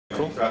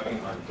talking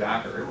on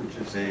Docker, which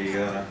is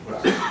a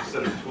what's it, a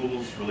set of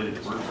tools related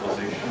to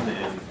virtualization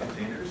and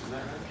containers. Is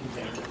that right?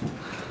 Containers.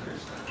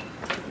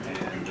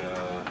 And do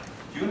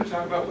you want to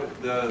talk about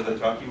what the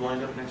talk you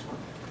lined up next month?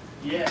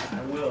 Yeah,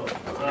 I will.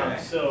 Okay.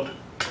 So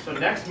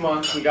next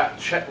month we got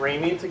Chet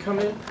Ramey to come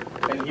in,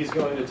 and he's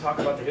going to talk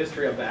about the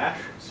history of Bash.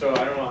 So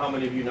I don't know how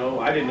many of you know.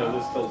 I didn't know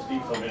this till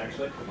Steve told me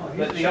actually. Oh,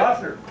 he's the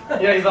author.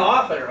 Yeah, he's the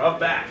author of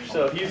Bash.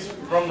 So he's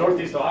from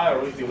Northeast Ohio,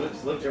 or at least he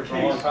lived here for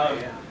a long time.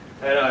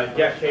 And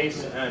yeah,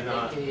 Case, and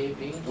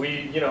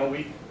we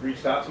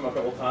reached out to him a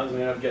couple times, and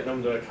we ended up getting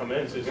him to come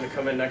in. So he's going to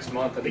come in next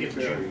month. I think it's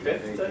June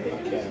 5th. I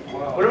think it is.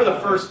 Whatever the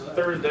first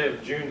Thursday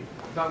of June.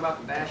 Talking about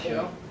the Bash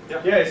show?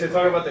 Yeah, so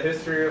talking about the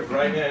history of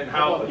writing it and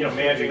how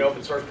managing an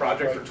open source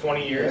project for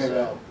 20 years.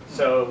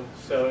 So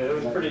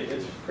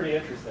it's pretty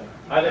interesting.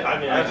 I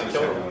mean, I actually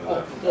killed him.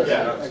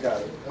 Yeah, I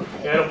got it.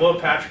 yeah, it'll blow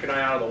Patrick and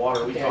I out of the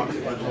water. We talk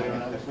too much anyway.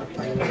 I'll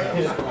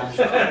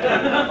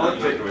let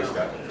you take it away,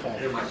 Scott.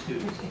 They're my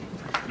students.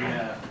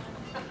 Yeah.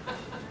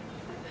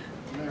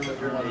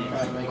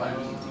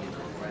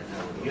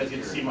 You guys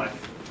get to see my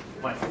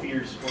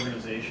fierce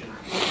organization.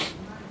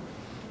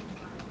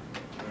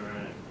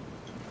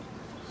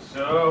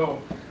 So,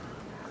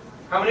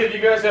 how many of you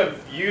guys have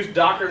used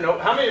Docker?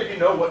 How many of you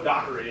know what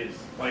Docker is?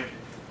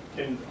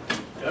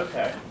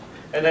 Okay.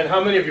 And then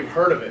how many of you have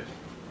heard of it?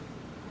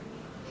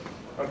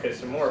 Okay,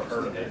 some more have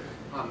heard of it.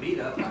 On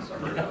Meetup, I saw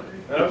heard of it.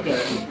 Okay.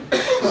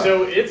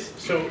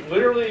 So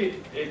literally,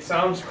 it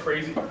sounds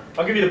crazy.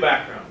 I'll give you the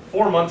background.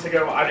 4 months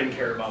ago, I didn't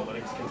care about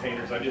Linux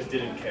containers. I just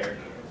didn't care.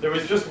 There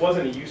just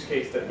wasn't a use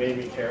case that made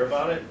me care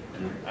about it.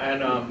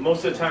 And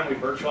most of the time we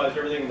virtualized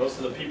everything. Most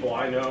of the people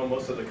I know,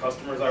 most of the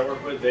customers I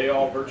work with, they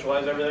all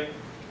virtualize everything.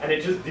 And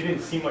it just didn't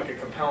seem like a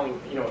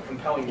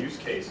compelling use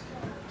case.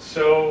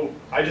 So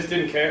I just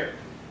didn't care.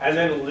 And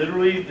then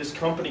literally this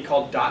company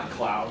called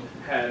 .cloud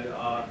had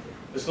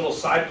this little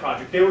side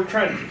project. They were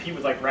trying to compete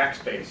with like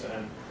Rackspace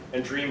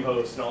and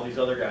DreamHost and all these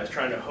other guys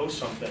trying to host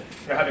something.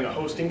 They're having a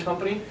hosting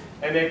company.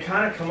 And they've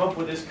kind of come up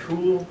with this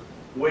cool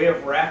way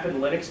of wrapping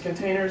Linux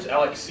containers,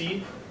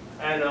 LXC,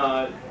 and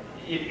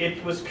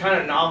it was kind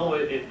of novel,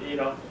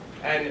 and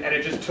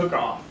it just took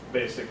off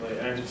basically.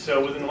 And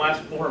so within the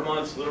last 4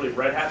 months, literally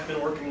Red Hat's been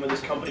working with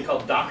this company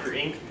called Docker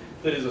Inc.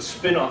 that is a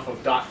spin-off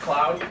of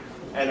 .cloud,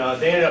 and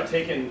they ended up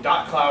taking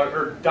 .cloud,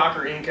 or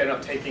Docker Inc. ended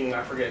up taking,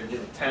 I forget,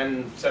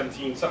 10,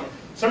 17,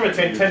 somewhere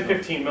between 10,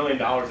 $15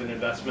 million in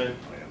investment,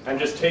 and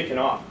just taking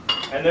off.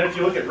 And then if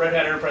you look at Red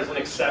Hat Enterprise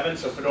Linux 7,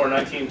 so Fedora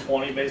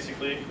 1920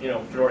 basically,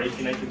 Fedora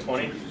 18,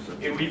 1920,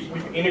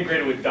 we've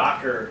integrated with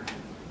Docker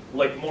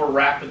like more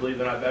rapidly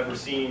than I've ever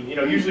seen.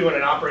 Usually when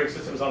an operating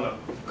system is on the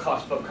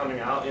cusp of coming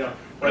out,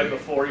 right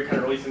before you're kind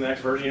of releasing the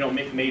next version, you don't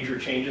make major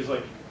changes,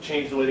 like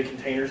change the way the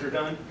containers are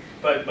done.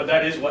 But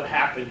that is what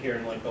happened here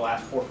in like the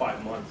last 4 or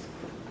 5 months.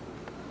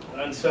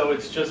 And so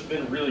it's just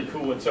been really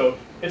cool. And so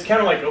it's kind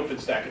of like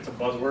OpenStack. It's a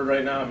buzzword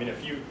right now. I mean,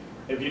 if you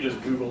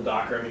just Google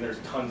Docker, I mean, there's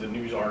tons of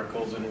news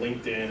articles and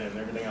LinkedIn and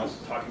everything else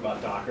talking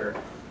about Docker.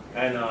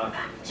 And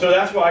so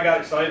that's why I got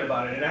excited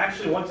about it. And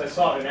actually, once I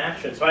saw it in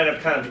action, so I ended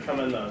up kind of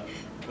becoming the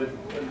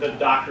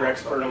Docker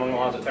expert among a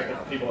lot of the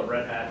technical people at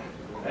Red Hat,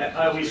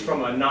 at least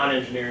from a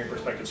non-engineering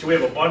perspective. So we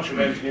have a bunch of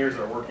engineers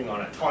that are working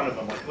on it, a ton of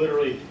them. Like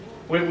literally,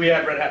 we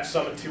had Red Hat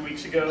Summit 2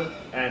 weeks ago,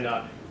 and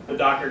the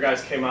Docker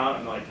guys came out,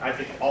 and like I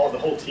think the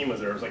whole team was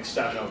there. It was like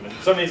 7 of them.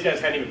 And some of these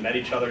guys hadn't even met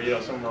each other.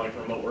 Some of them were like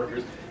remote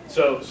workers.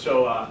 So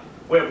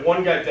we have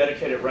one guy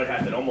dedicated at Red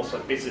Hat that almost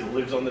like basically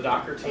lives on the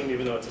Docker team,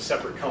 even though it's a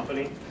separate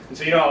company. And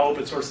so how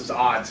open source is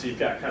odd. So you've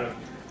got kind of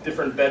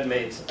different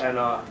bedmates, and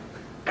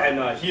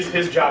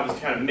his job is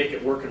to kind of make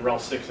it work in RHEL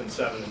 6 and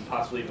 7, and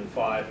possibly even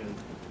 5, and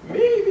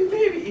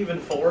maybe even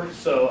 4.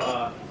 So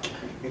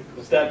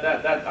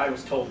that I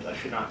was told I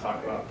should not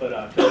talk about,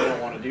 but because I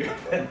don't want to do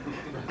it.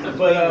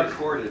 But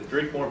recorded.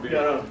 Drink more beer.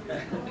 No.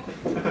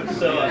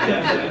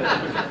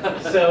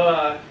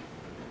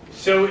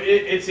 So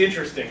it's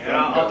interesting, and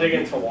I'll dig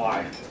into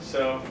why.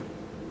 So,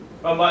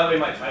 by the way,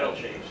 my title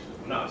changed.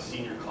 I'm now a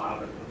senior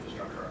cloud and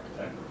infrastructure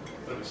architect,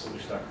 but I'm a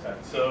solution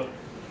architect.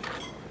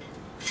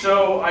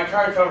 So I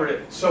kind of covered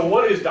it. So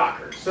what is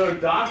Docker? So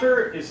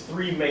Docker is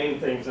 3 main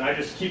things, and I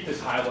just keep this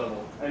high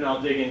level, and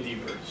I'll dig in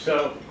deeper.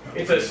 So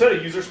it's a set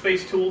of user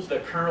space tools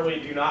that currently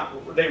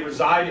they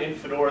reside in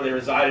Fedora, they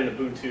reside in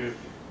Ubuntu,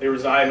 they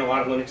reside in a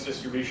lot of Linux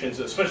distributions,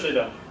 especially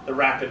the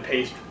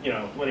rapid-paced,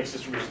 Linux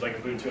distributions like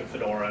Ubuntu and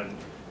Fedora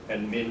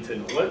and Mint.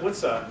 And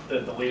what's the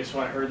latest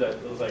one I heard that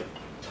was like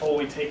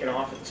totally taken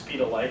off at the speed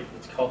of light?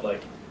 It's called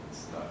like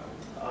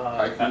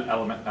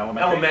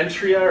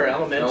Elementary.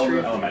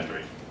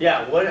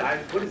 Yeah, what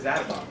is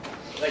that about?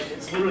 Like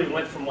it's literally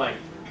went from like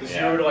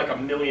 0 to like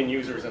 1 million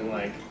users in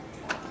like,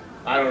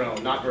 I don't know,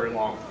 not very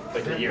long,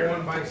 like a year.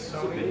 One by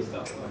Sony.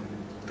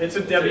 It's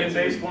a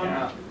Debian-based one.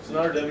 Yeah. It's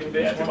another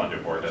Debian-based one.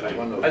 Ubuntu board, I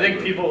think. I think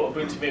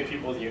Ubuntu made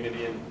people with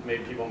Unity and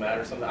made people mad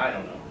or something. I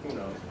don't know. Who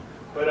knows?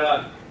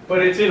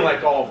 But it's in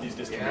like all of these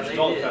distributions,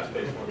 all the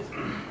fast-paced ones.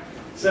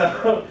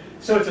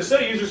 So to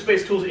set user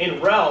space tools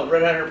in RHEL,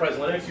 Red Hat Enterprise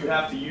Linux, you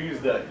have to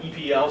use the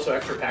EPL, so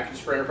extra packages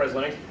for Enterprise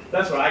Linux.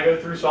 That's what I go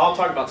through, so I'll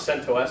talk about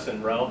CentOS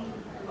and RHEL.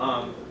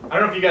 I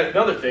don't know if you guys,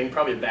 another thing,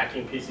 probably a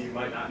backing piece that you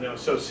might not know.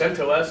 So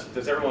CentOS,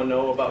 does everyone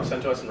know about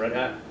CentOS and Red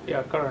Hat?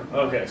 Yeah, correct.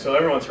 Okay, so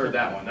everyone's heard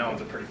that one. That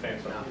one's a pretty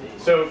famous one.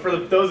 So for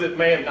those that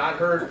may have not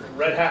heard,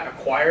 Red Hat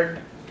acquired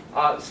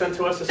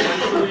CentOS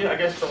essentially, I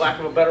guess for lack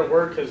of a better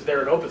word, because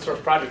they're an open source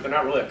project. They're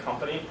not really a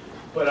company.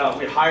 But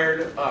we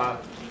hired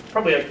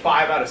probably like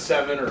 5 out of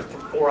 7 or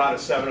 4 out of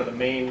 7 of the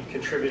main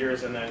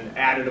contributors, and then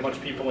added a bunch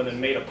of people and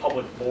then made a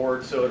public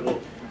board. So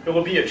it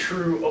will be a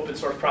true open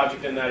source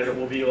project in that it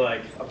will be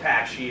like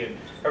Apache and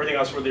everything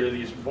else where there are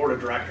these board of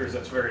directors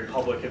that's very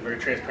public and very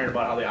transparent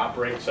about how they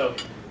operate. So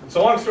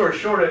long story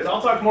short is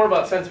I'll talk more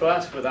about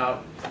CentOS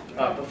without,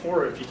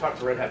 before if you talk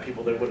to Red Hat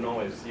people they wouldn't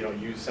always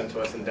use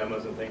CentOS in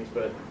demos and things,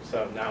 but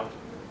so now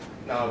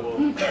I will.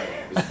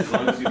 As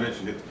long as you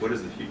mentioned it, what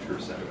is the future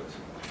of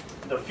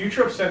CentOS? The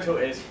future of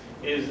CentOS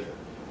is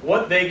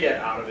what they get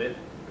out of it,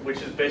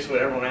 which is basically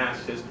what everyone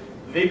asks, is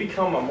they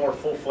become a more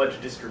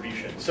full-fledged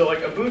distribution. So like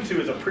Ubuntu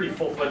is a pretty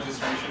full-fledged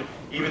distribution,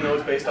 even though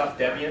it's based off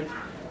Debian.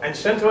 And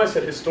CentOS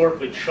had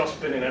historically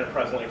just been an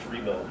Enterprise Linux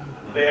rebuild.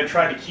 They had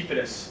tried to keep it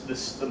as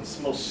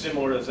the most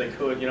similar as they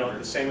could,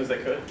 the same as they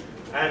could.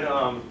 And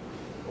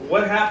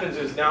what happens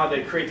is now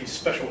they create these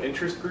special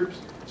interest groups.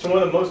 So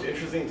one of the most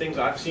interesting things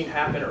I've seen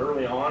happen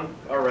early on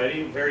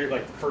already,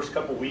 like the first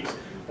couple weeks,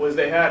 was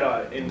they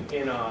had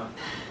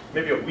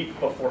maybe a week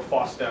before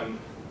FOSDEM,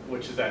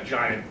 which is that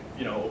giant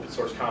open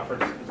source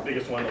conference, the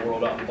biggest one in the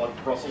world out in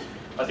Brussels.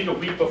 I think a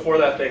week before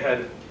that they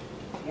had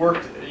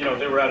worked,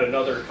 they were at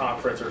another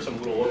conference or some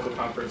little local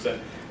conference, and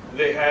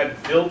they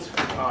had built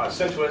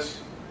CentOS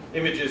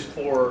images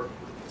for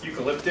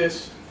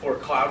Eucalyptus, for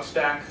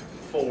CloudStack,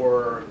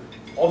 for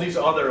all these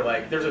other,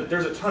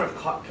 there's a ton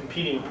of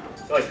competing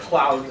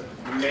cloud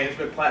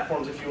management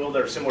platforms, if you will,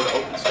 that are similar to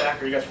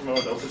OpenStack. Are you guys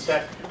familiar with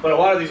OpenStack? But a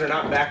lot of these are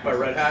not backed by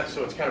Red Hat,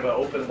 so it's kind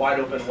of an wide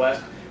open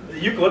west. The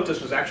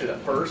Eucalyptus was actually the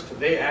first.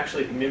 They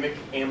actually mimic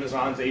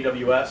Amazon's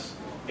AWS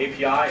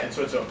API, and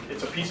so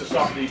it's a piece of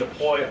software that you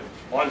deploy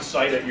on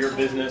site at your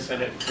business,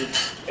 and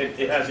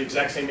it has the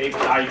exact same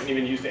API. You can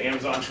even use the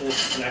Amazon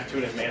tools to connect to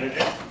it and manage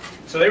it.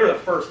 So they were the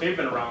first. They've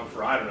been around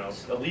for, I don't know,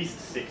 at least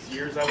 6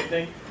 years, I would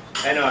think.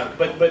 And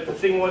but the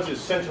thing was, is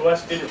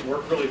CentOS didn't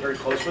work really very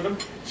close with them.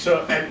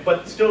 So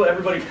but still,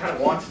 everybody kind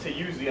of wants to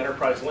use the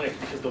Enterprise Linux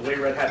because the way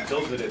Red Hat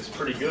builds it, it's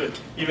pretty good,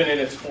 even in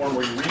its form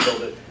where you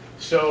rebuild it.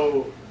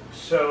 So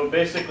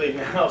basically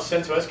now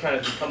CentOS kind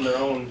of become their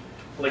own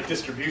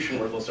distribution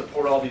where they'll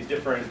support all these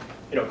different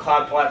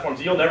cloud platforms.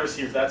 You'll never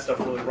see that stuff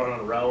really run on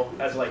RHEL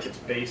as its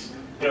base.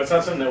 It's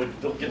not something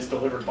that gets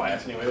delivered by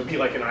us anyway. It would be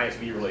like an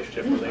ISV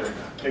relationship where they would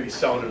maybe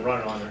sell it and run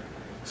it on there.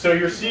 So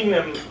you're seeing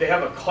them, they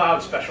have a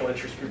cloud special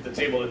interest group that's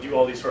able to do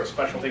all these sort of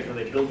special things where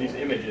they build these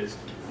images,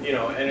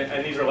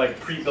 and these are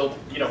pre-built,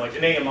 like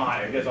an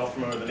AMI. You guys all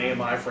familiar with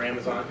an AMI for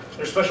Amazon?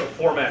 There's special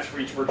formats for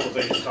each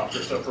virtualization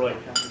software. So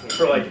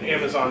for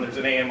Amazon, there's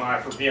an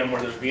AMI. For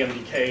VMware, there's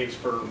VMDKs.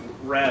 For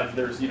Rev,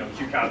 there's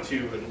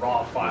QCOW2 and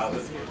raw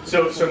files.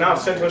 So now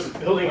CentOS is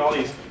building all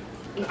these.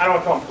 I don't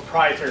want to call them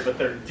proprietary, but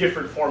they're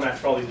different formats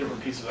for all these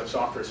different pieces of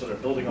software, so they're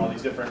building all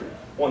these different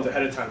ones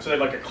ahead of time. So they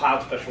have a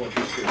cloud special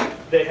interest group.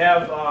 They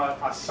have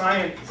a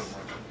science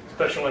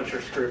special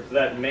interest group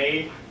that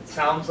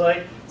sounds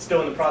like, it's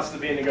still in the process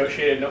of being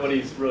negotiated.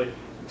 Nobody's really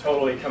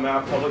totally come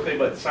out publicly,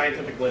 but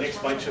Scientific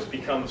Linux might just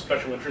become a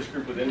special interest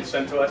group within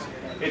CentOS.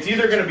 It's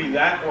either going to be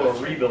that or a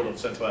rebuild of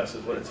CentOS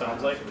is what it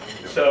sounds like.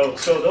 So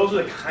those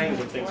are the kinds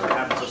of things that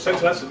happen. So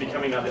CentOS is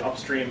becoming now the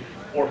upstream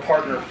or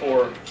partner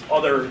for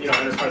other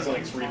Enterprise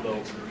Linux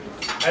rebuilds.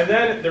 And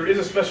then there is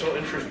a special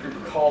interest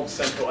group called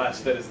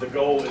CentOS that the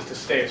goal is to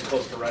stay as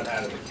close to Red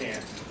Hat as it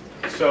can.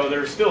 So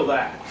there's still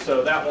that.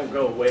 So that won't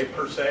go away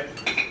per se.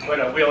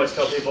 But we always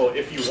tell people,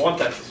 if you want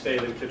that to stay,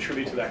 then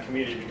contribute to that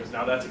community because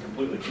now that's a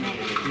completely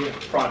community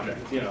project.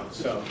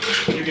 So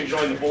you can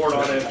join the board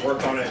on it,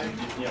 work on it. And,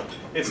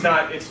 it's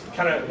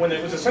kind of, when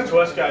it was the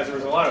CentOS guys, there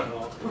was a lot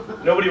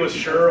of, nobody was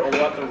sure of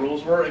what the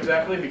rules were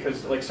exactly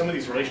because some of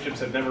these relationships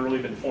had never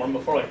really been formed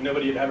before.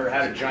 Nobody had ever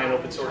had a giant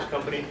open source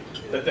company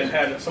that then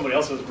had somebody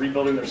else was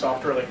rebuilding their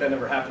software. That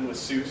never happened with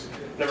SUSE,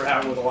 never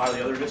happened with a lot of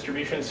the other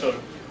distributions. So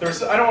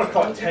there's, I don't want to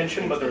call it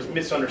tension, but there's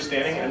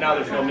misunderstanding, and now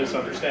there's no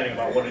misunderstanding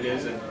about what it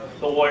is, and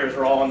the lawyers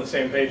are all on the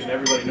same page, and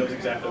everybody knows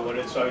exactly what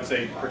it is. So I would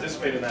say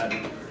participate in that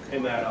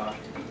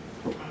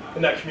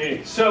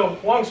community. So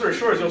long story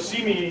short is you'll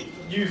see me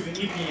use the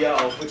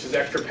EPL, which is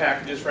extra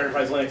packages for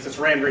Enterprise Linux. It's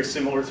ran very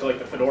similar to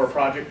the Fedora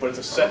project, but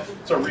it's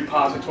a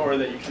repository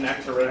that you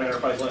connect to Red Hat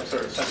Enterprise Linux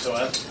or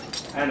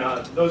CentOS. And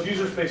those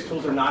user space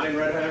tools are not in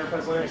Red Hat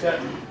Enterprise Linux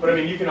yet, but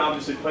you can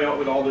obviously play out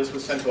with all this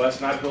with CentOS,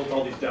 and I've built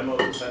all these demos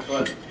with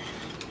CentOS.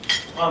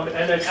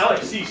 And then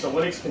LXC, so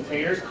Linux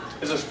containers,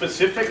 is a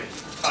specific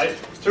type.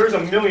 So there's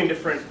a million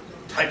different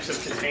types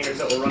of containers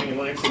that were running in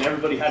Linux, and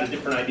everybody had a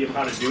different idea of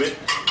how to do it.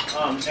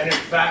 And in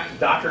fact,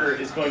 Docker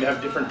is going to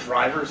have different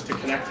drivers to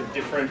connect to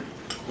different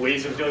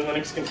ways of doing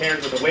Linux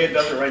containers, but the way it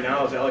does it right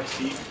now is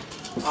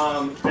LXC.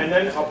 And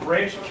then a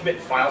branch commit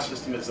file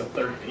system is the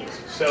third piece.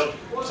 So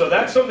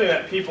that's something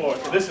that people,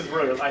 this is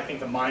where I think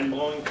the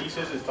mind-blowing piece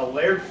is the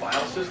layered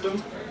file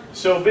system.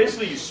 So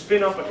basically you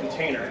spin up a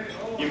container,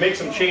 you make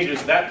some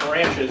changes, that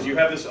branches, you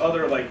have this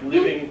other like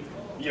living,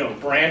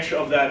 branch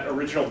of that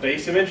original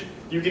base image.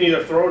 You can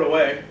either throw it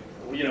away,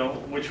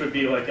 which would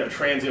be like a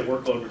transient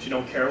workload, which you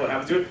don't care what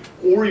happens to it,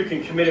 or you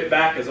can commit it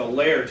back as a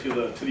layer to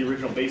the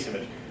original base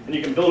image. And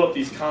you can build up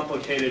these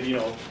complicated,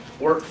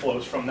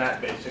 workflows from that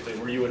basically,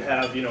 where you would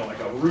have, like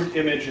a root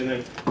image and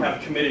then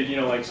have committed,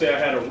 like say I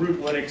had a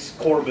root Linux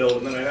core build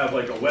and then I have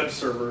like a web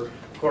server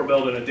core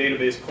build and a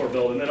database core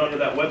build, and then under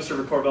that web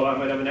server core build I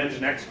might have an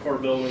Nginx core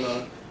build and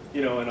a,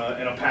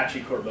 an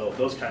Apache core build,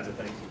 those kinds of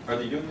things. Are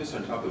they doing this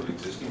on top of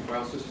existing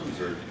file systems,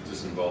 or does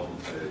this involve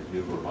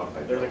new or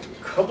modified There's file a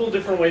systems? couple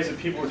different ways that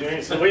people are doing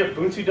it. So the way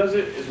Ubuntu does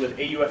it is with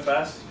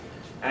AUFS,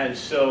 and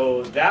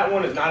so that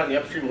one is not in the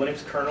upstream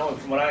Linux kernel, and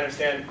from what I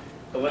understand,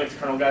 the Linux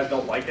kernel guys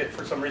don't like it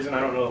for some reason.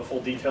 I don't know the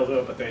full details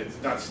of it, but it's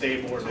not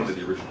stable. It's one of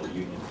the original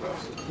Union file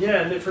systems.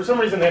 Yeah, and for some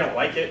reason they don't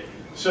like it.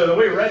 So the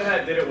way Red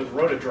Hat did it was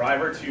wrote a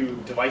driver to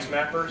device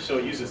mapper, so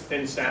it uses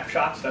thin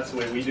snapshots. That's the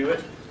way we do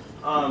it.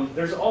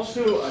 There's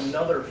also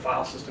another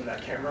file system that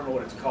I can't remember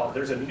what it's called.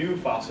 There's a new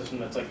file system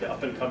that's like the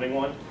up and coming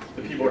one.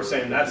 The people are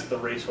saying that's the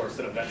racehorse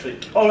that eventually.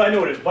 Oh, I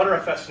know what it is.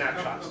 ButterFS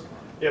snapshots.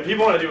 Yeah,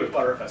 people want to do it with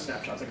ButterFS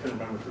snapshots. I couldn't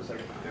remember for a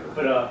second.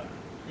 But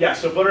yeah,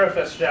 so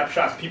ButterFS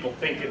snapshots. People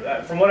think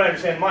from what I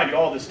understand, mind you,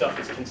 all this stuff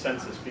is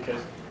consensus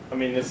because I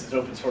mean this is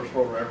open source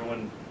world where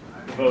everyone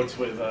votes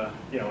with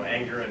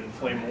anger and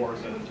flame wars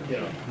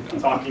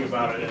and talking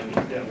about it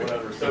and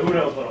whatever. So who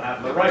knows what'll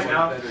happen? But right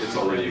now, It's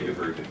already a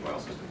very good file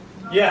system.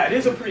 yeah, it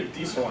is a pretty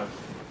decent one.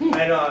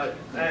 And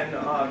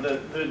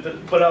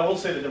but I will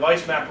say the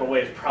device mapper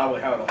way is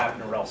probably how it'll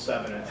happen in RHEL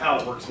 7, and it's how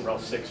it works in RHEL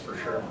 6 for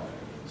sure.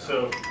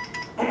 So,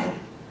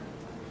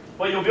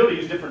 but you'll be able to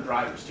use different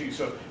drivers too.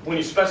 So when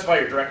you specify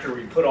your directory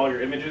where you put all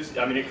your images,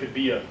 I mean it could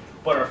be a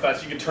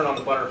ButterFS. You could turn on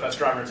the ButterFS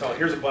driver and tell it,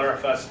 here's a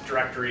ButterFS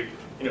directory.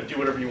 Do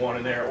whatever you want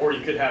in there, or you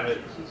could have it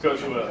go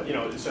to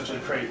a essentially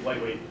create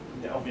lightweight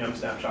LVM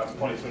snapshots,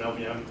 point it to an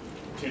LVM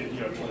to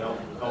an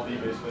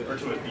LV basically, or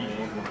to a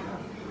VG.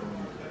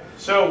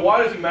 So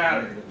why does it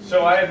matter?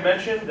 So I had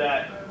mentioned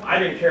that I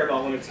didn't care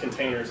about Linux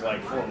containers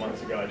like 4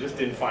 months ago. I just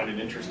didn't find it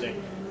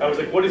interesting. I was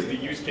like, what is the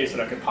use case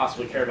that I could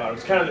possibly care about? It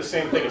was kind of the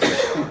same thing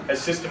as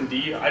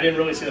systemd. I didn't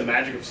really see the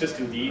magic of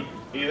systemd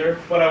either,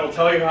 but I will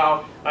tell you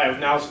how I have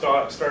now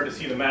started to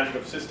see the magic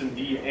of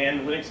systemd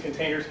and Linux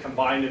containers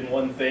combined in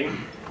one thing.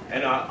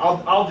 And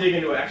I'll dig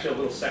into actually a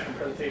little second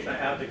presentation I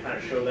have to kind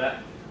of show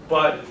that.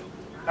 But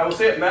I will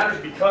say it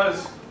matters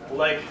because,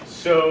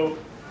 so,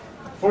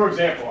 for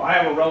example, I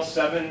have a RHEL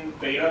 7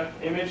 beta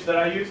image that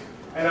I use,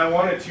 and I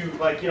wanted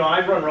to,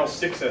 I run RHEL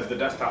 6 as the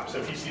desktop. So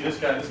if you see this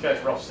guy's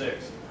RHEL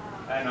 6.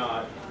 And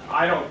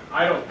I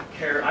don't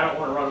care, I don't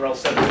want to run RHEL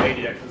 7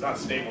 beta yet because it's not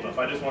stable enough.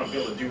 I just want to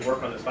be able to do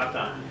work on this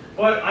laptop.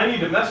 But I need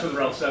to mess with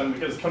RHEL 7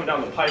 because it's coming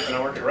down the pipe and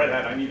I work at Red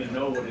Hat, I need to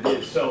know what it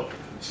is.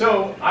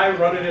 So I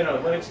run it in a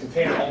Linux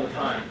container all the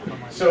time.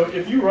 So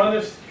if you run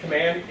this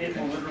command, it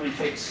will literally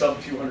take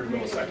sub 200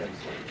 milliseconds.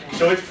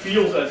 So it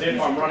feels as if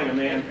I'm running a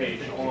man page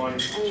on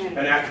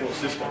an actual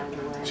system.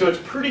 So it's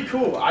pretty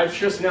cool. I've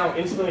just now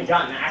instantly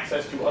gotten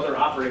access to other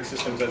operating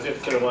systems as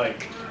if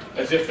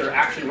they're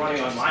actually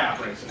running on my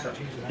operating system.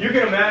 You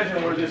can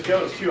imagine where this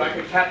goes too. I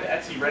could cat the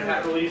Etsy Red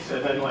Hat release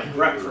and then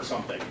grep for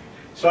something.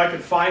 So I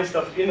could find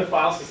stuff in the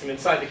file system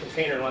inside the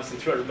container in less than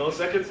 200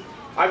 milliseconds.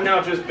 I've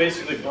now just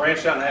basically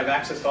branched out and I have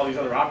access to all these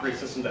other operating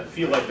systems that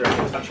feel like they're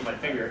at the touch of my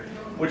finger,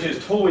 which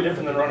is totally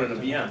different than running a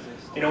VM.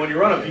 When you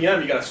run a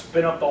VM, you got to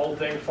spin up the whole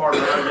thing, far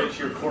around, get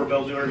to your core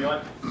build, do whatever you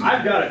want.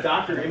 I've got a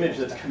Docker image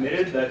that's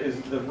committed that is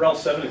the RHEL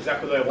 7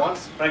 exactly what I want,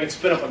 and I can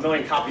spin up 1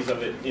 million copies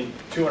of it in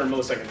 200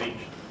 milliseconds each.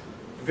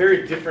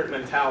 Very different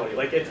mentality.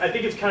 I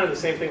think it's kind of the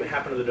same thing that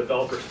happened in the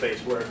developer space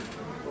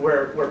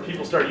where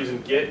people started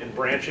using Git and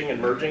branching and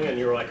merging, and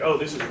you were like, oh,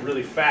 this is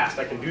really fast,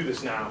 I can do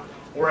this now.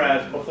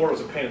 Whereas before it was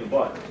a pain in the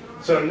butt.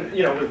 So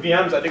with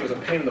VMs, I think it was a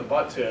pain in the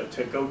butt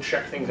to go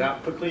check things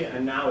out quickly,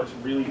 and now it's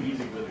really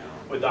easy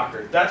with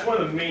Docker. That's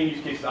one of the main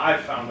use cases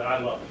I've found that I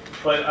love.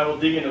 But I will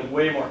dig into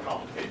way more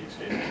complicated use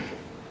cases.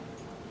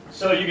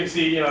 So you can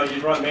see, you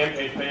run man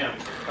page, bam.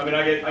 I mean,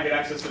 I get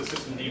access to the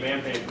systemd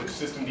man page, which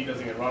systemd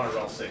doesn't even run on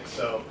RHEL 6.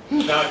 So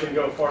now I can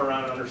go far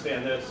around and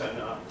understand this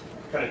and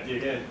kind of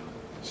dig in.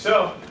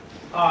 So,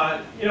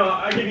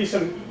 I give you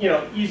some,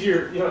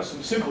 easier,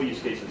 some simple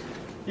use cases.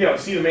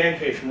 See the man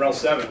page from RHEL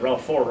 7, RHEL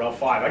 4, RHEL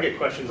 5. I get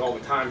questions all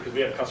the time because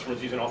we have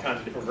customers using all kinds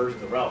of different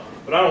versions of RHEL.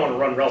 But I don't want to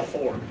run RHEL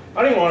 4.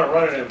 I don't even want to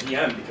run it in a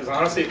VM because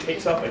honestly it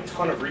takes up a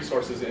ton of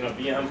resources in a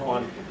VM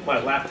on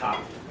my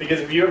laptop.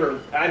 Because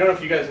I don't know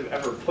if you guys have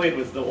ever played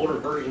with the older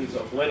versions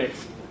of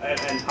Linux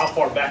and how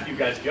far back you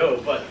guys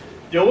go, but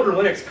the older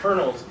Linux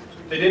kernels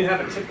they didn't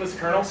have a tickless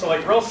kernel. So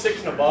like rel 6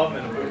 and above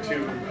and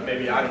Ubuntu,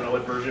 maybe I don't know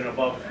what version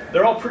above,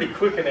 they're all pretty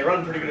quick and they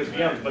run pretty good as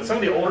VMs. But some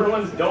of the older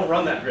ones don't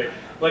run that great.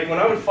 Like when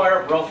I would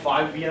fire up rel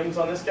 5 VMs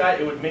on this guy,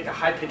 it would make a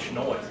high-pitched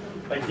noise.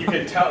 Like you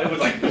could tell, it was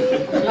like, you're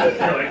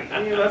like,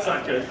 that's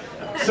not good.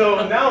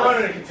 So now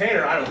running a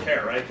container, I don't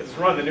care, right? Because it's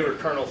running the newer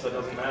kernel, so it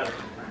doesn't matter.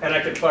 And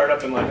I can fire it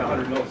up in like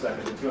 100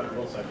 milliseconds or 200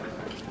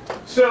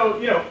 milliseconds.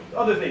 So,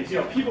 other things,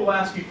 people will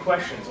ask you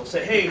questions. They'll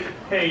say, hey,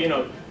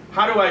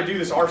 how do I do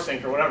this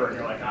rsync or whatever? And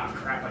you're like, ah,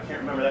 crap, I can't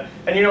remember that.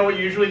 And you know what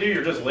you usually do?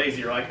 You're just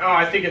lazy. You're like, oh,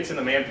 I think it's in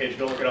the man page.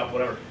 Go look it up,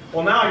 whatever.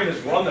 Well, now I can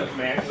just run the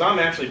command because I'm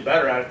actually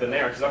better at it than they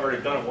are because I've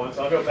already done it once.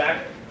 I'll go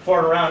back,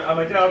 fart around. I'm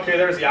like, oh, okay,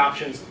 there's the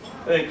options.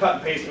 And then cut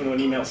and paste them into an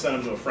email, send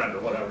them to a friend or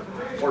whatever,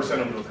 or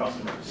send them to a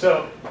customer.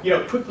 So,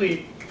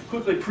 quickly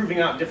proving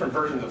out different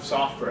versions of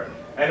software.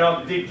 And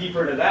I'll dig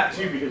deeper into that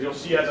too, because you'll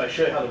see as I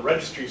show you how the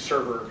registry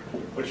server,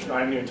 which I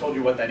haven't even told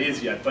you what that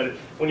is yet, but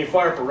when you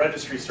fire up a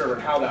registry server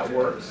and how that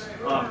works,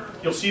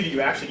 you'll see that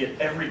you actually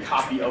get every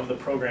copy of the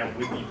program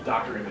with the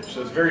Docker image.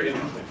 So it's very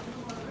interesting.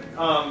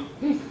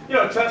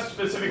 Test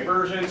specific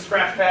versions,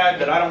 scratchpad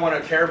that I don't want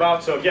to care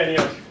about. So again,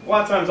 a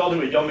lot of times I'll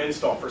do a yum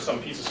install for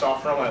some piece of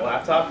software on my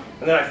laptop,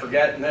 and then I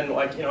forget, and then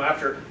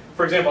after,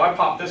 for example, I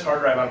popped this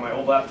hard drive out of my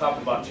old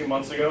laptop about 2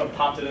 months ago and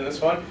popped it in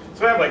this one.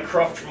 So I have like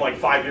cruft from like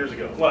 5 years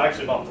ago. Well,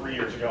 actually about 3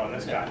 years ago on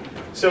this guy.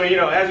 So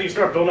as you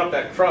start building up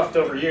that cruft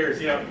over years,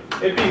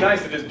 it'd be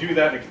nice to just do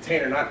that in a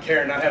container, not care,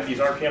 and not have these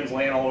RPMs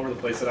laying all over the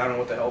place that I don't know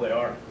what the hell they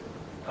are.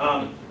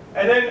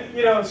 And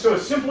then, so a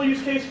simple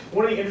use case,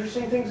 one of the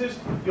interesting things is,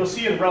 you'll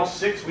see in rel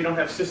 6 we don't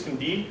have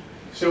systemd.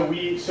 So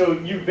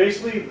you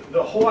basically,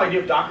 the whole idea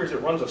of Docker is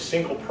it runs a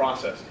single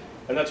process.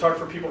 And that's hard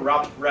for people to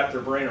wrap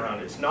their brain around.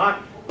 It's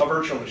not a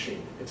virtual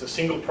machine. It's a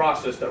single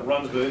process that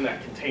runs within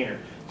that container.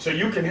 So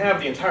you can have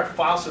the entire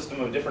file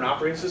system of a different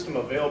operating system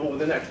available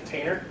within that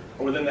container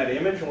or within that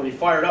image, and when you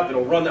fire it up,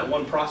 it'll run that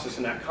one process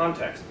in that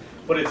context.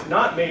 But it's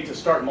not made to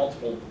start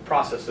multiple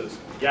processes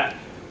yet.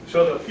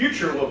 So the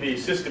future will be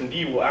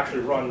systemd will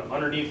actually run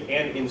underneath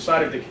and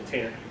inside of the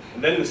container,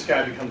 and then the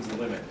sky becomes the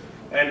limit.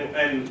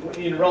 And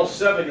in rel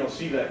 7, you'll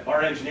see that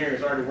our engineering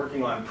is already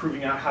working on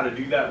proving out how to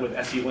do that with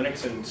SE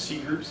Linux and C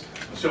groups,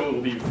 so it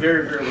will be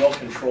very, very well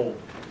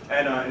controlled.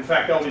 And in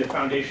fact, that will be the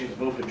foundations of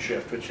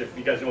OpenShift, which if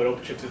you guys know what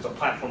OpenShift is, it's a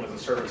platform as a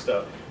service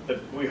that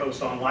we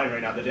host online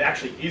right now that it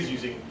actually is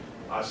using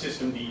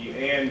systemd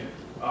and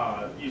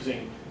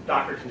using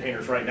Docker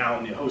containers right now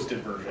in the hosted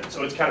version.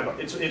 So it's kind of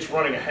it's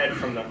running ahead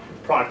from the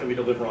product that we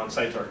deliver on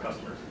site to our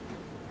customers.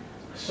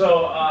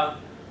 So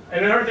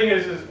and another thing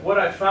is what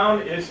I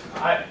found is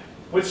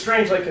what's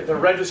strange, like the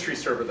registry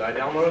server that I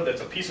downloaded,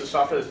 that's a piece of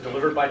software that's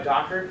delivered by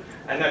Docker,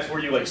 and that's where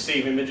you like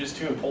save images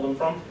to and pull them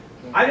from.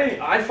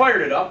 I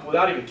fired it up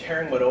without even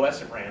caring what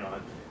OS it ran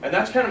on, and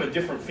that's kind of a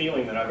different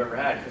feeling than I've ever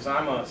had because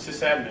I'm a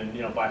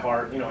sysadmin, by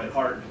heart, at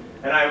heart,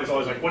 and I was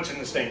always like, what's in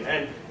this thing?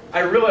 And I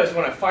realized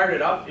when I fired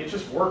it up, it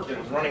just worked. It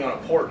was running on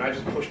a port, and I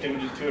just pushed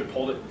images to it,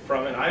 pulled it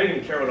from it. I didn't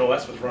even care what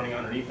OS was running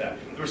underneath that.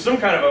 There was some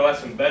kind of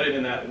OS embedded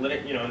in that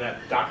Linux, in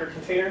that Docker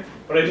container,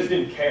 but I just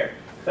didn't care.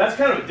 That's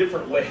kind of a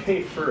different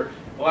way for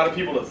a lot of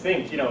people to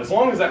think. As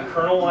long as that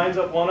kernel lines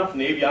up well enough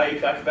and the API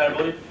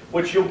compatibility,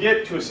 which you'll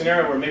get to a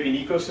scenario where maybe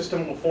an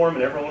ecosystem will form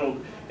and everyone will.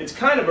 It's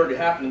kind of already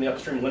happened in the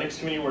upstream Linux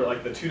community where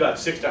like the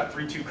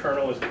 2.6.32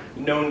 kernel is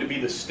known to be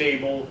the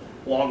stable,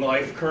 long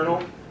life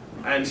kernel.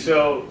 And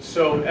so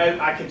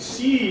I could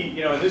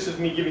see, and this is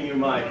me giving you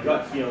my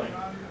gut feeling,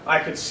 I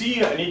could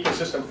see an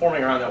ecosystem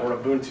forming around that where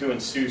Ubuntu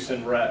and SUSE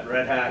and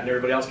Red Hat and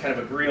everybody else kind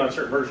of agree on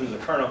certain versions of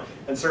the kernel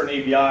and certain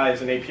APIs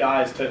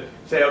to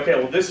say, okay,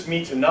 well this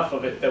meets enough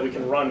of it that we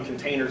can run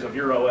containers of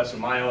your OS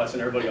and my OS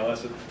and everybody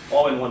else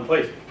all in one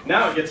place.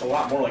 Now it gets a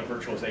lot more like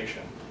virtualization.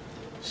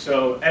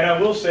 So, and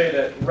I will say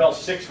that rel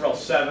 6, rel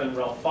 7,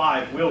 rel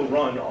 5 will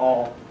run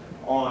all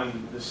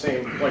on the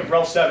same, like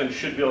rel 7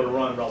 should be able to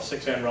run rel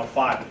 6 and rel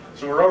 5.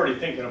 So we're already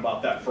thinking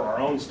about that for our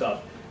own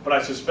stuff. But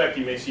I suspect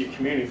you may see a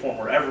community forum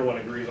where everyone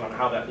agrees on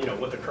how that,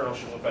 what the kernel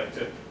should look like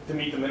to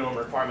meet the minimum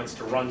requirements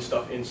to run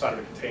stuff inside of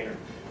a container.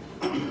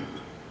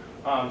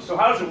 So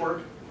how does it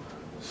work?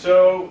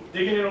 So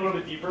digging in a little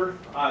bit deeper,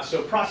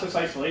 so process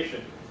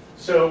isolation.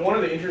 So one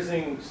of the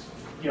interesting,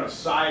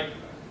 side,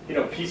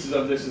 pieces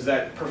of this is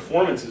that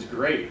performance is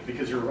great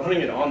because you're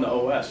running it on the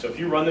OS. So if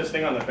you run this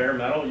thing on the bare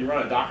metal, you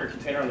run a Docker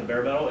container on the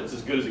bare metal, it's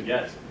as good as it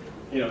gets.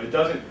 It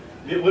doesn't.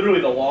 Literally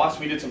the loss,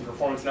 we did some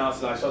performance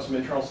analysis, I saw some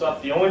internal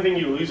stuff. The only thing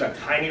you lose a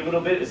tiny little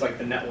bit is like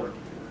the network.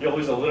 You'll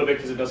lose a little bit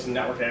because it does some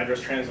network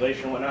address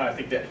translation and whatnot. I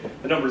think that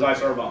the numbers I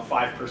saw are about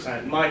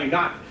 5%. Mind you,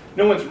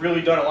 no one's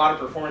really done a lot of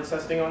performance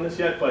testing on this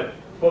yet, but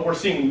we're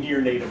seeing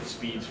near native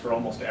speeds for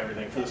almost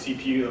everything, for the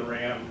CPU, the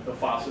RAM, the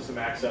file system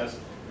access.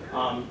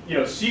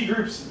 C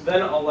groups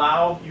then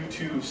allow you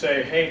to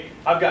say, hey,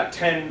 I've got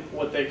 10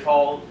 what they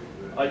call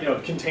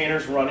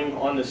containers running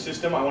on the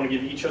system. I want to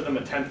give each of them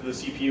a tenth of the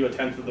CPU, a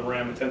tenth of the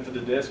RAM, a tenth of the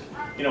disk,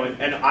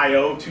 and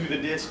I/O to the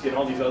disk and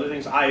all these other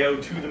things, I/O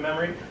to the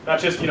memory. Not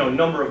just,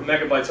 number of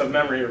megabytes of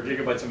memory or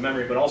gigabytes of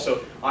memory, but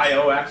also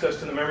I/O access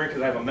to the memory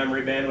because I have a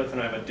memory bandwidth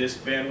and I have a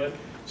disk bandwidth.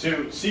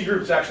 So C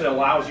groups actually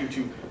allows you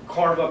to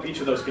carve up each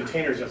of those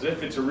containers as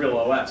if it's a real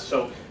OS.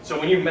 So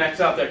when you max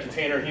out that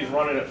container, he's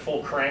running at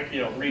full crank,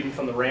 reading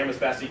from the RAM as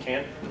fast as he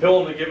can. He'll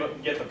only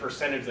get the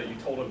percentage that you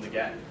told him to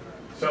get.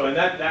 So, and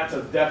that's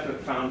a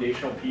definite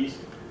foundational piece.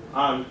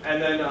 And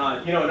then,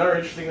 another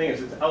interesting thing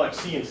is it's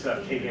LXC instead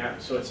of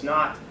KVM. So it's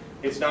not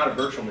a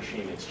virtual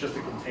machine, it's just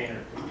a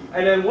container.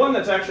 And then one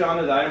that's actually on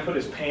there that I didn't put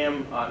is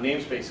PAM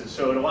namespaces.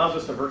 So it allows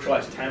us to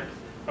virtualize temp.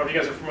 I don't know if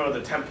you guys are familiar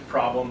with the temp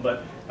problem,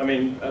 but I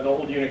mean, the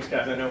old Unix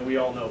guys, I know we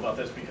all know about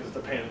this because it's a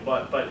pain in the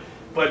butt.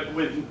 But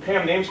with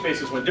PAM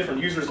namespaces, when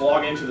different users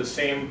log into the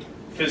same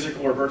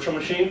physical or virtual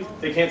machine,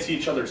 they can't see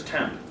each other's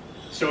temp.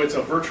 So it's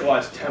a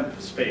virtualized temp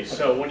space.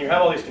 So when you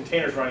have all these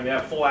containers running, they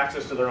have full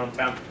access to their own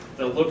temp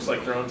that looks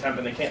like their own temp,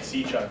 and they can't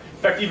see each other. In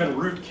fact, even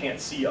root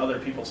can't see other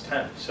people's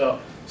temp. So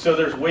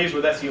there's ways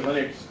with SE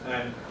Linux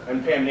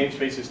and PAM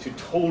namespaces to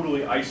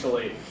totally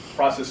isolate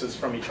processes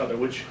from each other,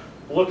 which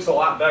looks a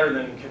lot better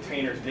than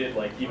containers did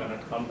like even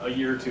a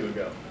year or two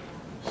ago.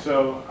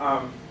 So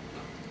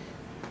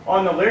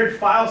on the layered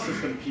file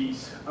system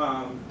piece,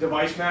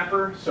 device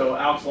mapper, so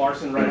Alex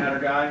Larson, Red Hatter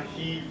guy,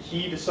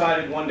 he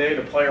decided one day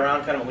to play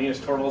around, kind of Linus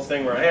Torvalds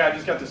thing where, hey, I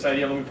just got this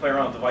idea, let me play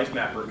around with device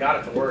mapper, got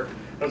it to work.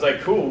 I was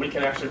like, cool, we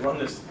can actually run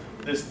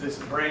this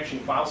branching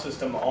file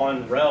system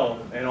on RHEL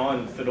and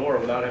on Fedora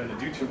without having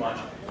to do too much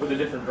with a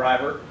different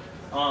driver.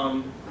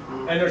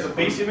 And there's a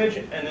base image,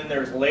 and then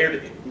there's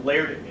layered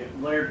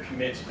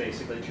commits,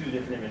 basically, to the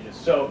different images.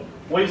 So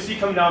what you see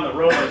coming down the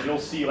road is you'll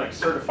see like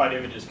certified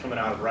images coming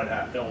out of Red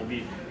Hat. That will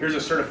be, here's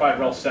a certified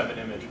RHEL 7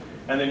 image,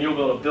 and then you'll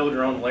be able to build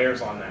your own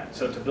layers on that.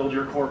 So to build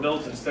your core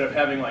builds, instead of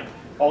having like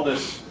all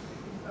this,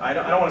 I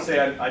don't want to say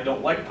I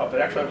don't like Puppet.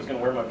 Actually, I was going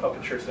to wear my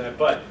Puppet shirts tonight,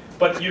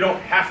 but you don't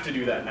have to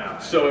do that now.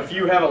 So if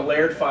you have a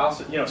layered file,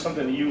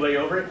 something that you lay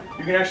over it,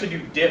 you can actually do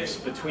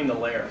diffs between the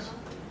layers.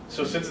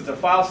 So since it's a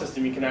file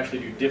system, you can actually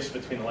do diffs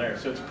between the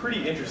layers. So it's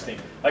pretty interesting.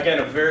 Again,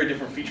 a very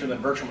different feature than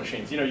virtual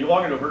machines. You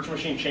log into a virtual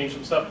machine, change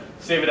some stuff,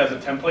 save it as a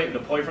template, and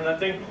deploy from that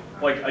thing.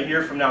 Like a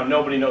year from now,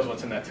 nobody knows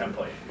what's in that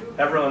template.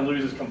 Everyone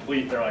loses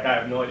complete. They're like, I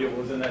have no idea what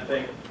was in that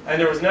thing.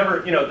 And there was never,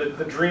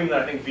 the dream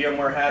that I think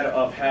VMware had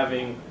of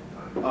having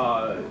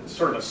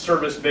sort of a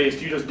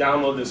service-based, you just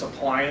download this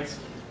appliance,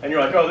 and you're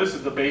like, oh, this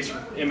is the base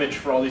image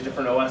for all these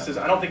different OSs.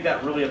 I don't think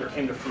that really ever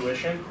came to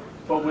fruition.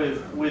 But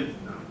with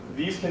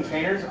these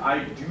containers,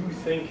 I do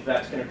think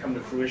that's going to come to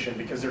fruition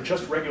because they're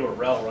just regular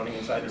RHEL running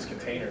inside these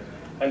containers.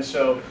 And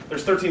so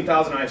there's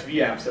 13,000 ISV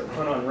apps that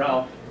run on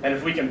RHEL, and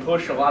if we can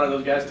push a lot of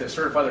those guys to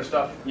certify their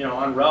stuff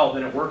on RHEL,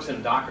 then it works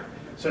in Docker.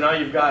 So now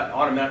you've got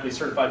automatically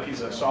certified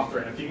pieces of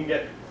software, and if you can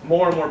get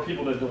more and more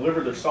people to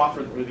deliver their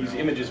software with these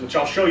images, which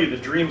I'll show you the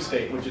dream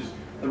state, which is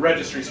the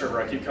registry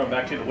server I keep coming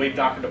back to, the way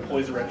Docker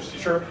deploys the registry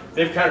server,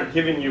 they've kind of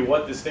given you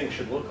what this thing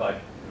should look like.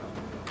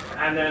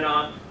 And then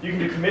you can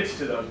do commits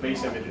to those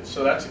base images.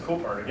 So that's the cool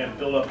part. Again,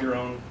 build up your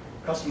own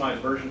customized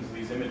versions of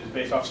these images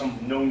based off some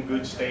known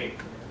good state.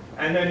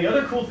 And then the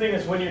other cool thing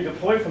is when you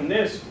deploy from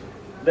this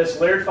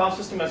layered file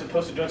system, as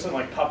opposed to doing something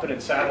like Puppet and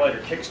Satellite or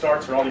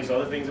Kickstarts or all these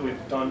other things that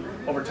we've done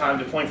over time,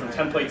 deploying from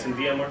templates in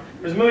VMware,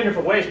 there's a million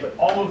different ways, but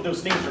all of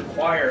those things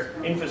require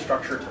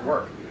infrastructure to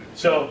work.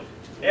 So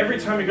every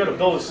time you go to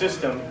build a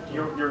system,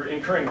 you're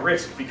incurring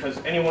risk because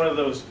any one of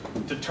those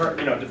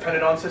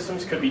dependent on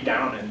systems could be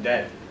down and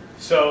dead.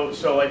 So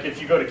like if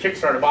you go to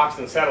Kickstarter box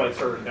and the satellite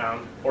server's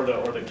down, or the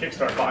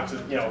Kickstarter box is,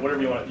 whatever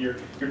you want, your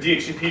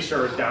DHCP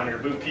server's down, your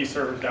boot P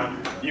server's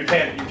down, you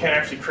can't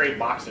actually create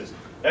boxes.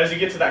 As you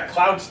get to that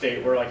cloud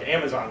state where like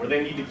Amazon, where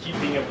they need to keep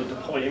being able to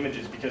deploy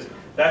images because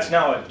that's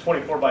now a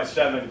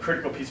 24/7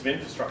 critical piece of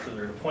infrastructure,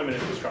 their deployment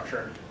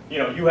infrastructure. You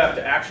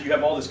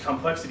have all this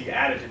complexity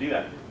added to do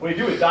that. When you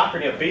do with Docker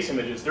and you have base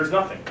images, there's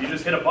nothing. You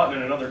just hit a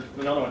button and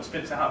another one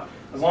spits out.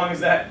 As long as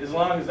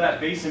that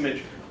base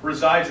image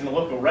resides in the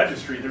local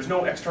registry, there's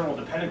no external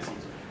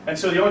dependencies. And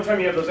so the only time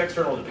you have those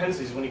external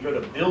dependencies is when you go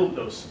to build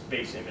those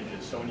base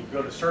images. So when you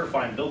go to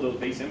certify and build those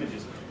base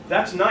images,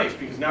 that's nice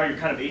because now you're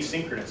kind of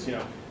asynchronous.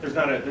 There's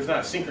not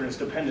a synchronous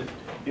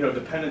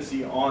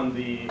dependency on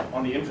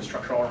the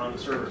infrastructure all around the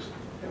servers.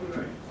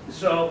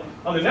 So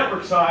on the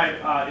network side,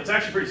 it's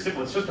actually pretty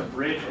simple. It's just a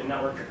bridge and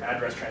network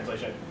address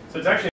translation. So it's actually